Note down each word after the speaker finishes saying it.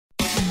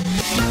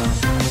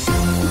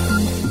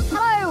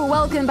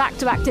Welcome back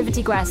to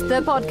Activity Quest,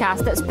 the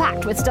podcast that's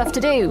packed with stuff to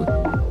do.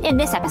 In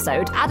this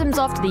episode, Adam's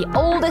off to the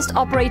oldest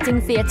operating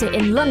theatre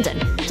in London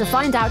to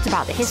find out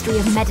about the history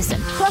of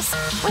medicine. Plus,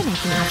 we're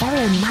making our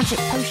very own magic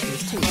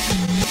potions too.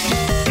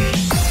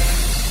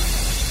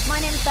 My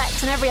name's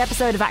Bex, and every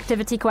episode of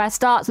Activity Quest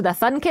starts with a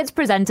Fun Kids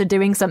presenter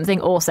doing something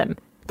awesome.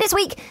 This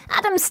week,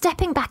 Adam's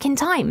stepping back in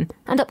time,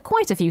 and up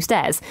quite a few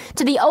stairs,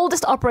 to the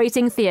oldest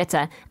operating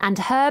theatre and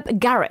Herb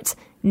Garret,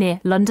 near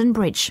London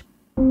Bridge.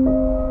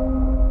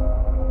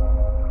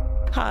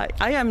 Hi,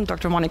 I am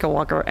Dr. Monica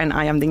Walker, and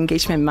I am the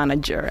engagement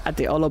manager at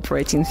the All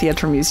Operating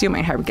Theatre Museum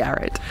in Herb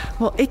Garret.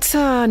 Well, it's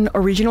an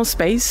original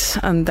space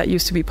that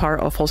used to be part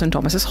of All St.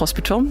 Thomas's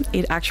Hospital.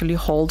 It actually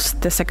holds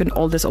the second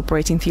oldest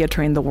operating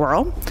theatre in the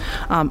world.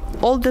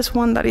 Oldest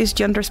one that is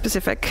gender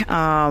specific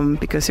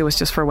because it was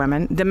just for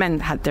women. The men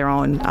had their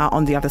own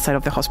on the other side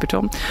of the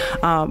hospital.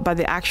 But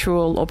the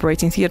actual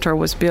operating theatre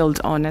was built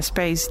on a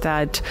space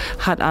that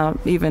had an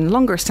even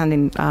longer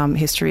standing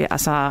history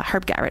as a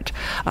herb garret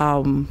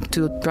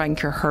to try and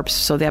cure herbs,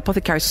 so the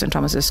apothecaries of St.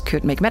 Thomas's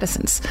could make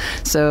medicines.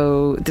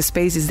 So the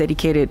space is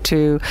dedicated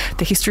to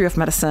the history of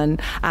medicine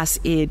as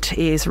it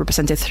is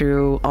represented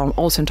through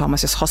All St.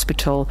 Thomas's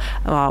Hospital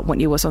when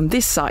it was on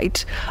this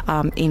site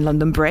in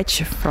London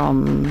Bridge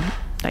from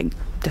like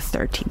the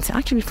 13th,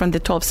 actually from the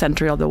 12th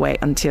century all the way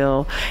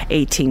until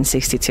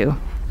 1862.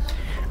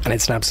 And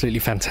it's an absolutely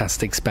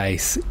fantastic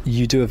space.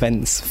 You do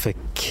events for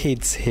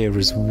kids here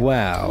as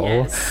well.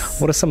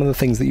 Yes. What are some of the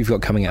things that you've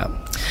got coming up?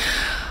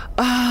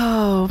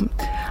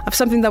 Of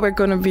something that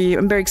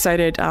I'm very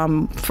excited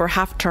for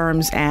half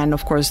terms, and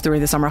of course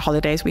during the summer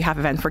holidays we have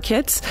events for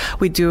kids.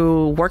 We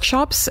do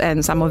workshops,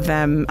 and some of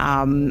them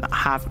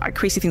have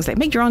crazy things like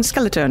make your own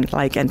skeleton,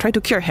 and try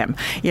to cure him,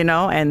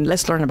 and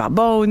let's learn about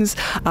bones.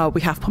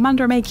 We have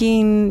pomander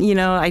making,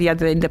 idea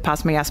that in the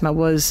past miasma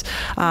was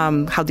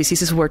how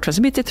diseases were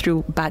transmitted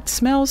through bad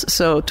smells.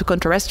 So to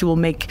contrast, you will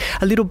make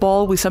a little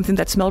ball with something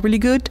that smells really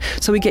good.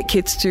 So we get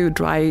kids to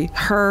dry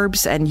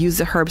herbs and use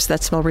the herbs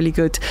that smell really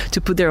good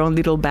to put their own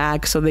little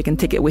bag so they can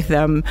take it with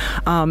them.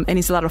 And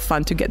it's a lot of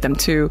fun to get them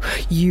to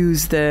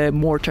use the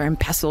mortar and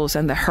pestles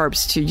and the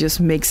herbs to just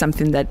make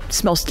something that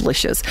smells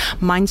delicious.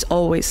 Mine's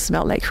always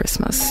smell like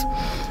Christmas.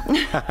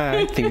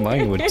 I think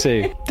mine would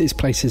too. This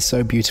place is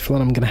so beautiful,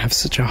 and I'm going to have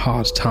such a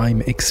hard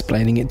time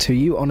explaining it to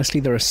you. Honestly,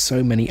 there are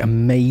so many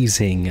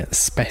amazing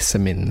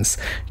specimens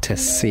to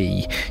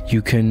see.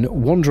 You can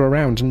wander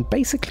around and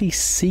basically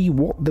see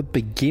what the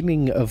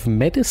beginning of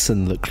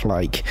medicine looked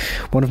like.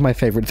 One of my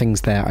favourite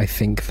things there, I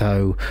think,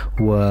 though,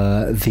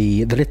 were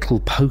the little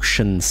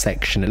potion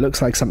section. It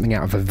looks like something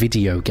out of a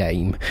video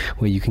game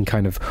where you can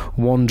kind of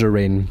wander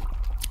in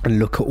and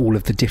look at all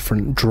of the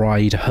different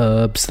dried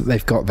herbs that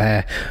they've got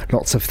there.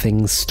 Lots of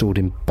things stored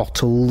in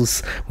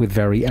bottles with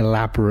very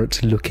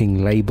elaborate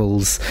looking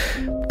labels.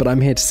 But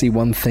I'm here to see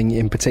one thing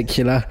in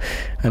particular,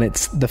 and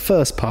it's the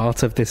first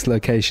part of this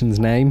location's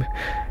name,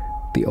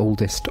 the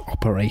oldest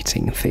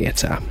operating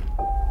theatre.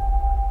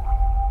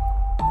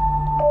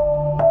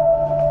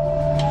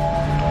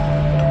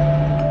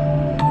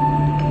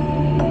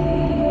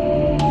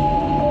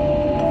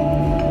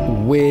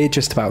 We're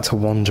just about to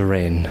wander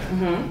in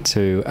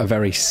to a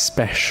very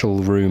special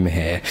room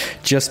here.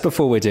 Just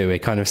before we do, we're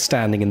kind of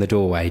standing in the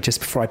doorway, just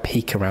before I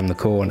peek around the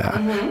corner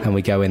and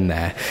we go in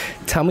there.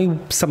 Tell me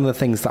some of the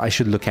things that I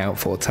should look out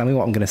for. Tell me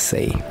what I'm going to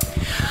see.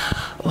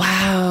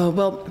 Wow.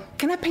 Well,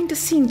 can I paint a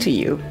scene to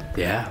you?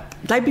 Yeah.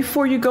 Like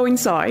before you go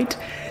inside,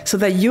 so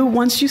that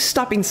once you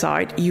stop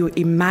inside, you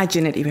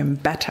imagine it even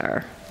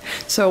better.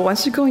 So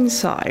once you go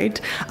inside,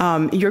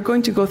 you're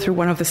going to go through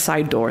one of the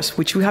side doors,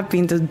 which will have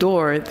been the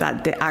door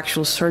that the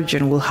actual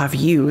surgeon will have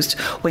used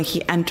when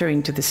he entered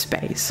into the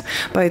space.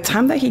 By the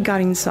time that he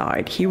got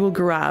inside, he will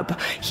grab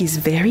his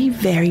very,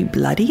 very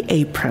bloody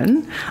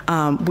apron,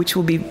 which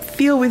will be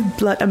filled with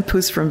blood and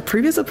pus from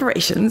previous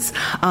operations,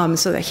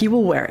 so that he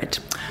will wear it.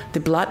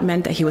 The blood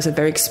meant that he was a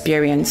very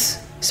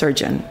experienced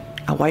surgeon.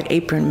 A white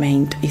apron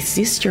meant, is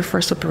this your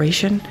first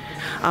operation?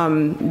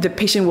 The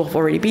patient will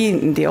already be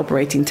in the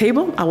operating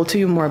table. I will tell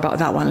you more about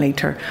that one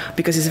later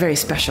because it's very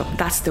special.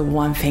 That's the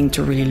one thing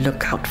to really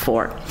look out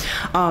for.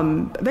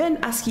 Then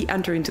as he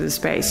enters into the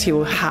space, he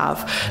will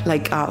have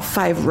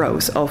 5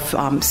 rows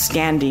of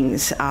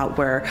standings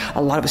where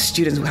a lot of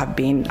students will have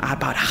been,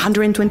 about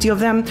 120 of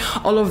them.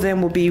 All of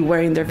them will be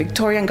wearing their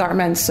Victorian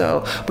garments,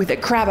 so with the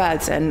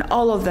cravats, and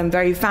all of them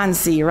very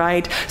fancy,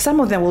 right?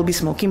 Some of them will be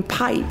smoking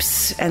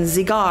pipes and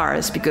cigars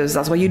because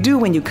that's what you do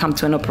when you come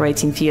to an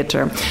operating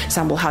theater.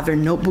 Some will have their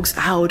notebooks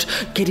out,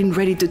 getting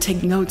ready to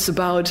take notes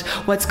about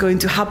what's going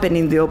to happen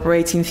in the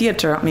operating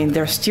theater. I mean,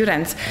 they're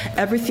students.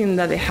 Everything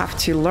that they have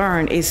to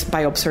learn is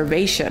by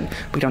observation.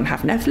 We don't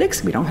have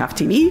Netflix, we don't have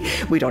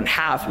TV, we don't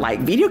have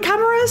video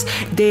cameras.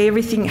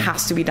 Everything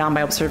has to be done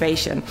by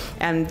observation.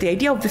 And the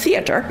idea of the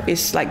theater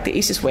is the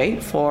easiest way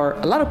for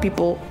a lot of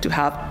people to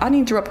have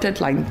uninterrupted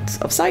lines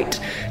of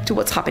sight to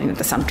what's happening at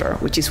the center,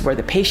 which is where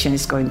the patient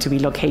is going to be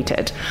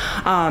located.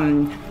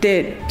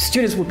 The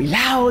students will be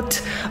loud.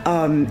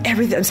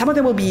 Some of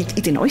them will be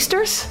eating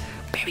oysters,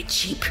 very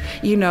cheap,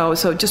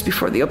 so just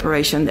before the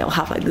operation they'll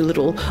have like the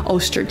little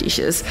oyster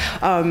dishes,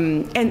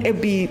 and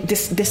it'd be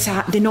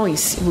the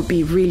noise would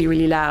be really,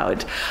 really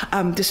loud.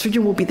 The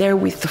surgeon will be there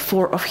with the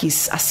 4 of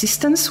his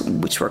assistants,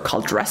 which were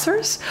called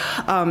dressers,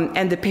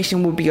 and the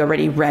patient will be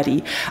already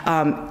ready.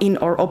 In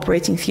our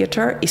operating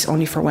theater is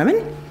only for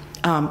women,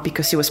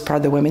 because it was part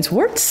of the women's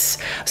wards.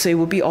 So it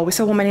will be always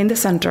a woman in the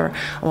center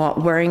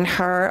wearing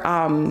her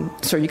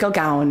surgical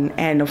gown,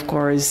 and of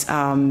course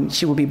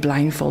she will be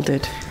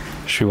blindfolded.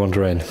 Should we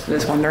wander in?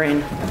 Let's wander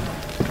in.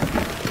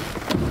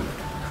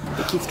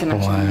 The kids can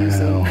actually use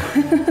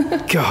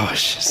it.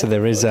 Gosh, so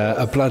there is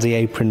a bloody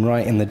apron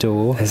right in the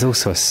door. There's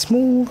also a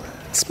small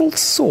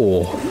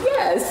saw.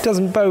 Yes.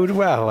 Doesn't bode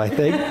well, I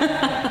think.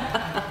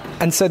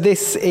 And so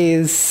this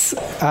is,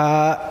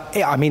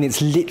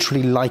 it's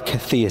literally like a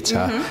theatre.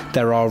 Mm-hmm.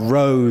 There are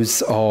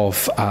rows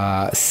of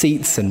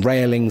seats and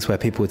railings where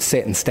people would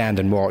sit and stand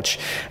and watch.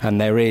 And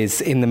there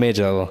is, in the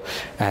middle,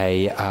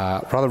 a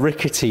rather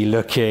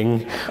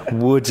rickety-looking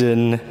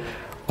wooden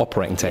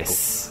operating table.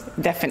 Yes,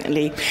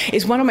 definitely.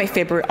 It's one of my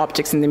favorite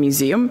objects in the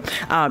museum,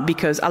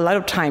 because a lot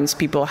of times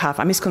people have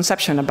a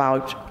misconception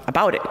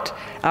about it.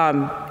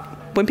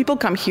 When people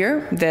come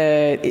here,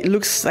 it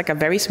looks like a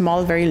very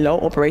small, very low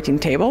operating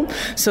table.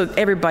 So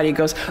everybody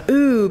goes,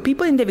 ooh,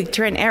 people in the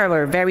Victorian era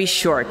were very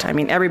short. I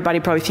mean, everybody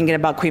probably thinking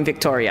about Queen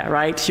Victoria,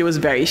 right? She was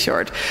very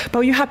short.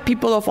 But you have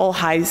people of all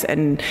heights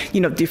and,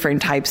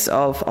 different types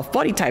of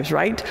body types,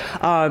 right?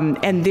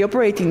 And the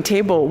operating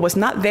table was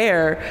not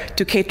there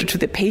to cater to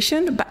the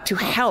patient, but to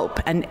help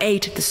and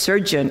aid the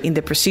surgeon in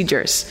the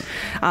procedures.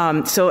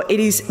 So it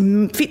is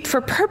fit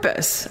for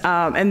purpose.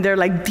 And there are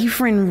like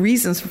different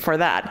reasons for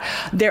that.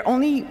 They're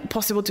only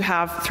possible to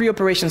have 3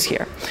 operations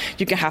here.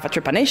 You can have a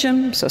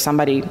trepanation, so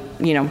somebody,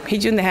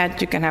 hit you in the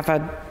head. You can have a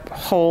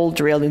hole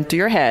drilled into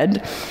your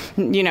head,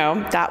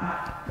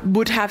 that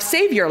would have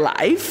saved your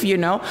life,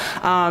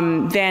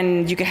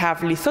 Then you can have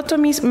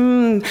lithotomies,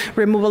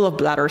 removal of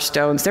bladder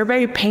stones. They're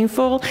very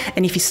painful,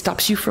 and if it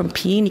stops you from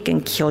peeing, it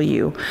can kill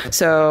you.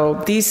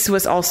 So this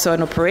was also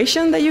an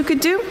operation that you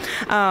could do.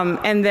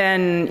 And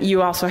then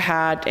you also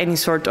had any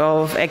sort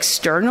of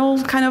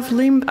external kind of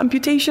limb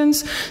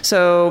amputations.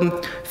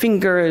 So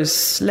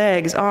fingers,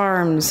 legs,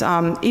 arms,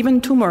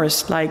 even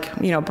tumors like,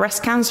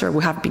 breast cancer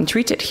would have been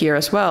treated here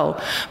as well.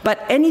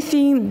 But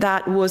anything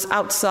that was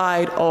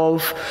outside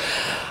of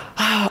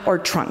or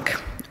trunk,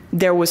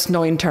 there was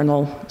no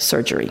internal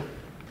surgery.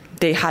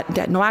 They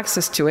had no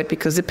access to it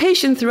because the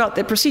patient throughout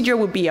the procedure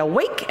would be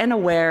awake and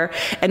aware.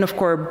 And of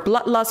course,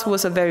 blood loss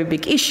was a very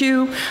big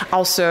issue.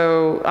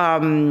 Also,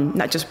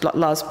 not just blood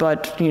loss,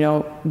 but,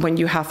 when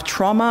you have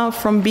trauma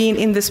from being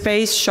in the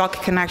space,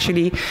 shock can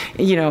actually,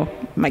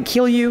 might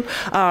kill you.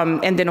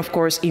 And then, of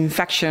course,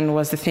 infection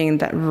was the thing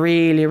that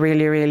really,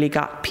 really, really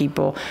got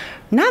people.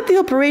 Not the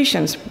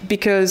operations,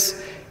 because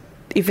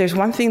if there's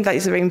one thing that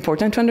is very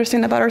important to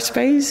understand about our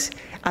space,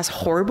 as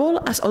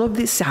horrible as all of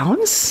this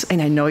sounds,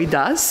 and I know it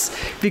does,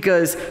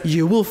 because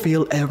you will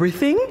feel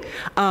everything,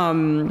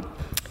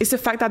 is the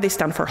fact that they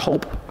stand for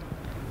hope.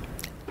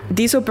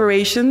 These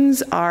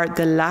operations are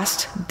the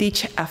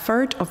last-ditch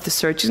effort of the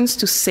surgeons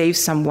to save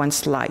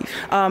someone's life.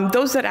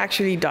 Those that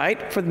actually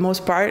died, for the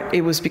most part,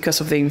 it was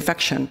because of the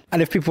infection.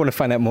 And if people want to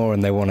find out more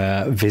and they want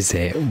to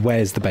visit,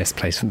 where's the best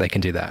place that they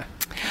can do that?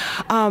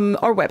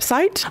 Our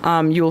website.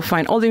 You will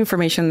find all the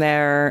information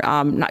there,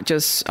 not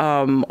just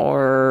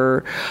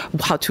or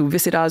how to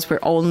visit us. We're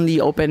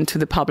only open to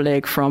the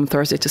public from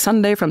Thursday to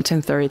Sunday from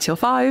 10:30 till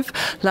 5.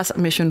 Last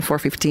admission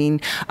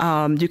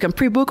 $4.15. You can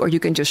pre-book or you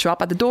can just show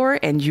up at the door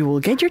and you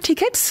will get your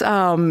tickets.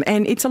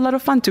 And it's a lot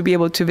of fun to be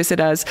able to visit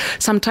us.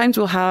 Sometimes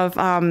we'll have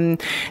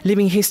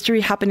living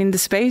history happen in the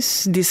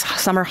space. This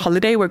summer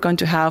holiday, we're going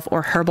to have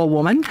our herbal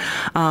woman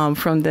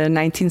from the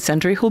 19th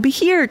century who'll be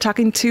here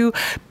talking to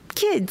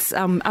kids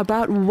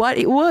about what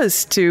it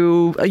was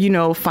to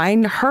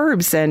find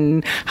herbs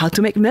and how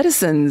to make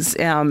medicines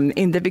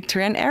in the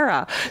Victorian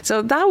era.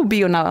 So that will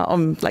be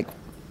on like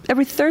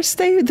every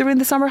Thursday during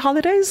the summer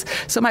holidays.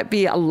 So it might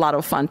be a lot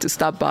of fun to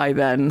stop by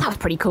then. That was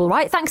pretty cool,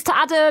 right? Thanks to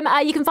Adam.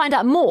 You can find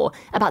out more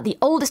about the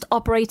oldest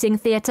operating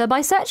theatre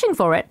by searching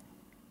for it.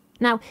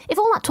 Now, if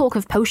all that talk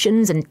of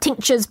potions and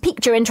tinctures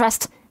piqued your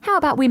interest, how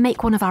about we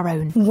make one of our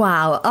own?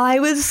 Wow, I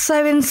was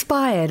so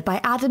inspired by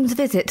Adam's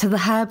visit to the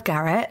herb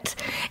garret.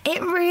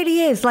 It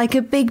really is like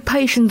a big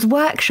potions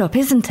workshop,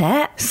 isn't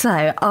it?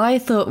 So I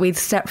thought we'd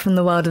step from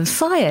the world of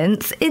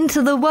science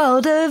into the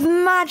world of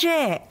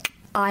magic.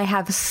 I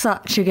have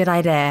such a good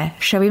idea.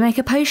 Shall we make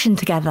a potion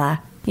together?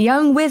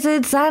 Young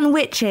wizards and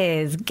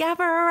witches,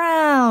 gather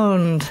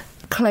around.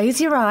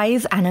 Close your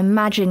eyes and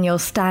imagine you're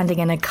standing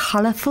in a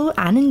colourful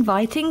and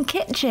inviting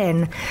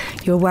kitchen.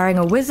 You're wearing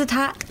a wizard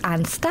hat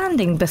and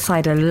standing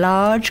beside a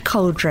large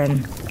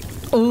cauldron.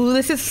 Oh,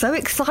 this is so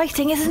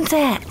exciting, isn't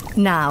it?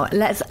 Now,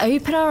 let's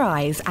open our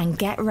eyes and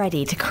get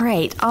ready to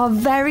create our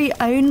very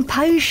own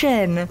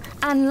potion.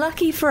 And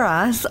lucky for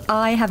us,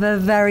 I have a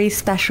very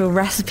special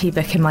recipe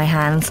book in my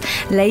hands,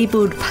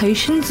 labelled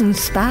Potions and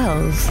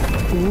Spells.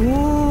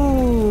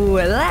 Ooh,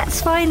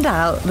 let's find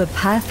out the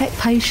perfect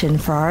potion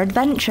for our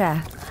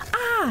adventure.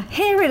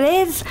 here it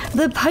is,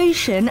 the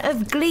potion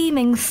of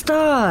gleaming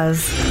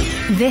stars.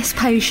 This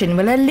potion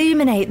will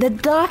illuminate the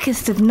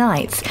darkest of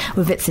nights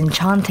with its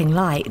enchanting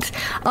light.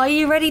 Are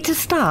you ready to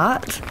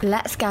start?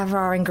 Let's gather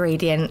our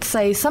ingredients.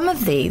 So some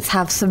of these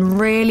have some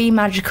really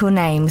magical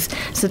names,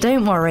 so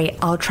don't worry,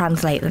 I'll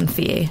translate them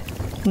for you.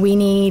 We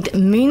need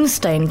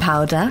moonstone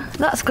powder,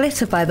 that's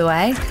glitter by the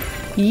way,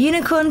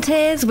 unicorn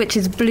tears, which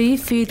is blue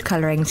food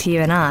colouring to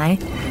you and I,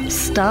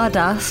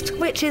 stardust,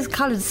 which is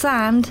coloured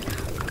sand,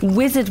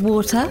 wizard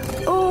water,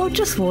 or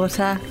just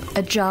water,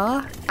 a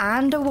jar,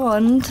 and a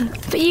wand,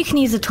 but you can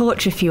use a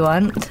torch if you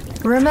want.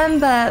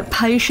 Remember,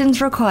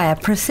 potions require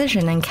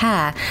precision and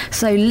care,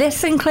 so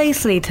listen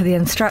closely to the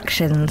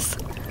instructions.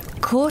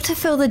 Core to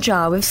fill the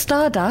jar with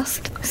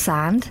stardust,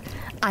 sand,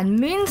 and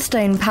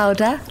moonstone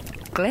powder,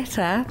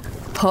 glitter.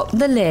 Pop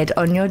the lid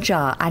on your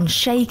jar and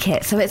shake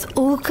it so it's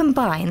all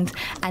combined,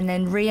 and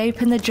then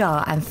reopen the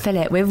jar and fill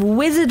it with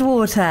wizard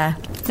water.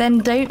 Then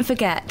don't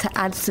forget to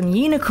add some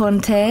unicorn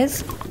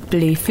tears,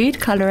 blue food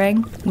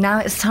colouring. Now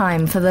it's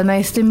time for the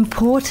most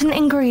important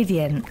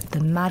ingredient, the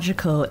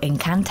magical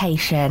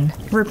incantation.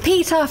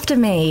 Repeat after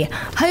me.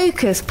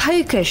 Hocus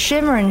pocus,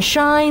 shimmer and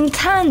shine,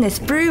 turn this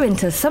brew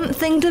into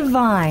something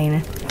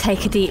divine.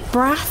 Take a deep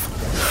breath.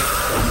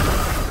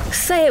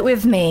 Say it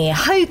with me.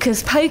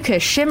 Hocus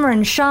pocus, shimmer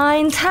and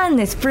shine, turn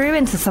this brew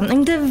into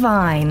something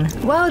divine.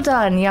 Well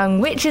done, young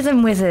witches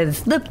and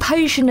wizards. The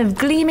potion of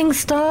gleaming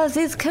stars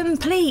is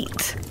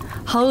complete.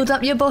 Hold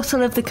up your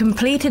bottle of the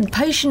completed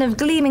potion of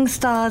gleaming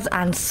stars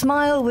and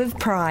smile with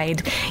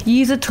pride.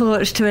 Use a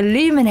torch to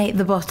illuminate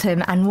the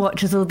bottom and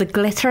watch as all the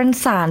glitter and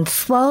sand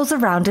swirls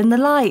around in the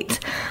light.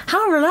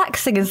 How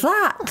relaxing is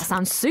that? That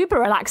sounds super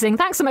relaxing.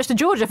 Thanks so much to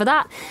Georgia for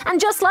that. And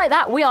just like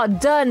that, we are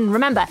done.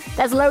 Remember,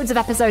 there's loads of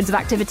episodes of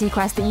Activity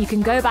Quest that you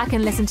can go back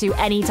and listen to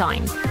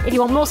anytime. If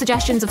you want more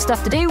suggestions of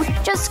stuff to do,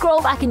 just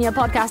scroll back in your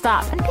podcast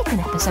app and pick an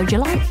episode you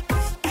like.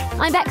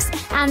 I'm Bex,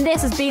 and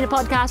this has been a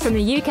podcast from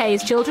the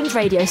UK's children's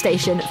radio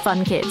station,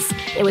 Fun Kids.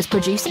 It was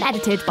produced and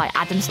edited by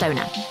Adam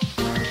Stoner.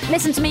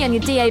 Listen to me on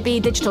your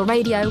DAB digital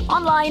radio,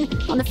 online,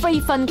 on the free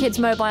Fun Kids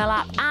mobile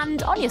app,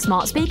 and on your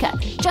smart speaker.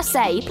 Just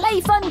say,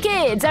 play Fun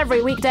Kids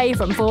every weekday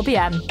from 4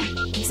 p.m.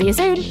 See you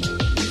soon.